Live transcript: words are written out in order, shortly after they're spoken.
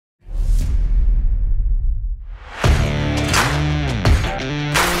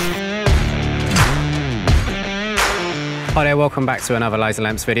Hi there, welcome back to another Lazer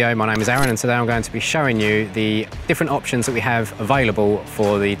Lamps video. My name is Aaron and today I'm going to be showing you the different options that we have available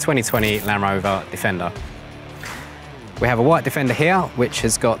for the 2020 Land Rover Defender. We have a white Defender here which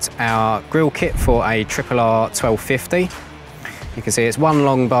has got our grille kit for a RRR 1250. You can see it's one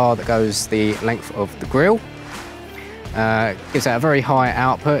long bar that goes the length of the grille. Gives out a very high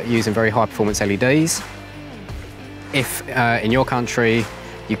output using very high performance LEDs. If in your country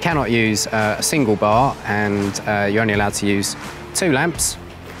you cannot use a single bar and you're only allowed to use 2 lamps,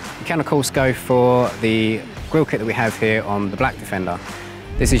 you can of course go for the grille kit that we have here on the black Defender.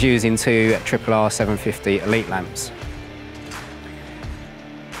 This is using 2 RRR 750 Elite lamps.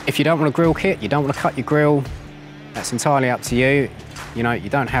 If you don't want a grille kit, you don't want to cut your grille, that's entirely up to you. You know, you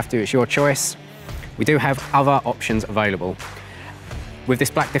don't have to, it's your choice. We do have other options available. With this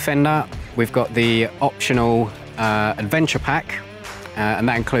black Defender, we've got the optional adventure pack, and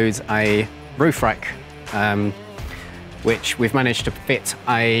that includes a roof rack, which we've managed to fit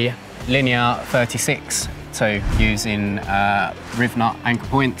a linear 36 to using riv nut anchor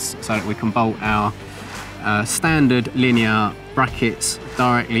points so that we can bolt our standard linear brackets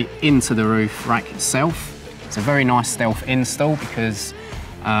directly into the roof rack itself. It's a very nice stealth install because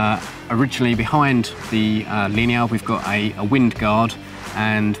originally behind the linear we've got a wind guard,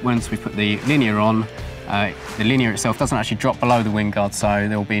 and once we put the linear on, the linear itself doesn't actually drop below the wind guard, so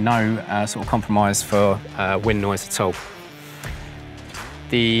there will be no sort of compromise for wind noise at all.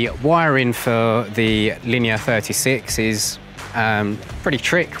 The wiring for the linear 36 is pretty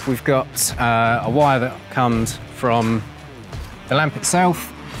trick. We've got a wire that comes from the lamp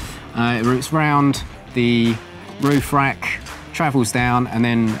itself, it routes round the roof rack, travels down, and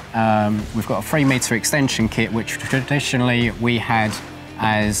then we've got a 3-metre extension kit which traditionally we had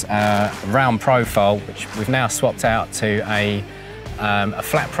as a round profile, which we've now swapped out to a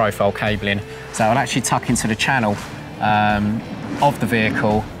flat profile cabling. So it'll actually tuck into the channel of the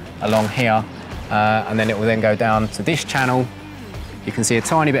vehicle along here, and then it will then go down to this channel. You can see a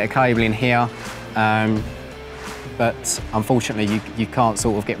tiny bit of cabling here, but unfortunately you can't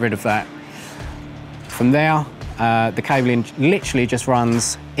sort of get rid of that. From there, the cabling literally just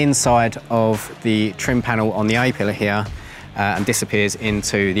runs inside of the trim panel on the A-pillar here, and disappears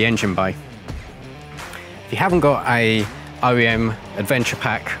into the engine bay. If you haven't got a OEM Adventure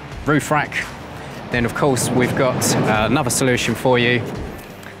Pack roof rack, then of course we've got another solution for you.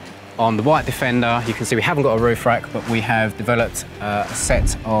 On the white Defender, you can see we haven't got a roof rack, but we have developed a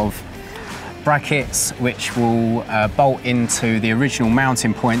set of brackets which will bolt into the original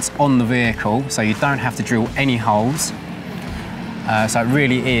mounting points on the vehicle, so you don't have to drill any holes. So it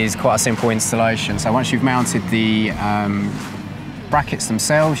really is quite a simple installation. So once you've mounted the brackets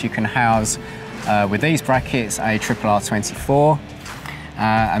themselves, you can house with these brackets a RRR 24,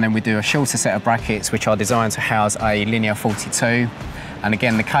 and then we do a shorter set of brackets which are designed to house a linear 42. And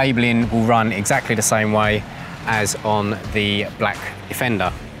again, the cabling will run exactly the same way as on the black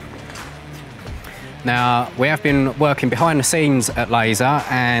Defender. Now, we have been working behind the scenes at Lazer,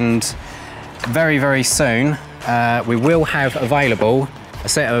 and very, very soon we will have available a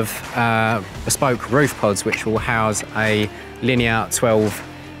set of bespoke roof pods which will house a linear 12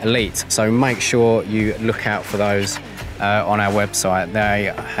 Elite. So make sure you look out for those on our website.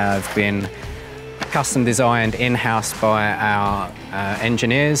 They have been custom designed in-house by our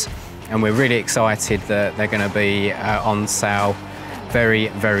engineers, and we're really excited that they're going to be on sale very,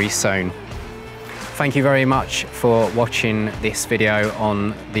 very soon. Thank you very much for watching this video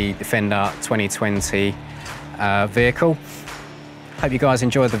on the Defender 2020 vehicle. Hope you guys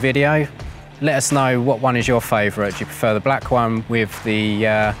enjoyed the video. Let us know what one is your favourite. Do you prefer the black one with the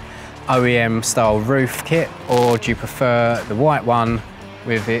OEM style roof kit, or do you prefer the white one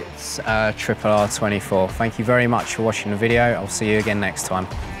with its RRR 24? Thank you very much for watching the video. I'll see you again next time.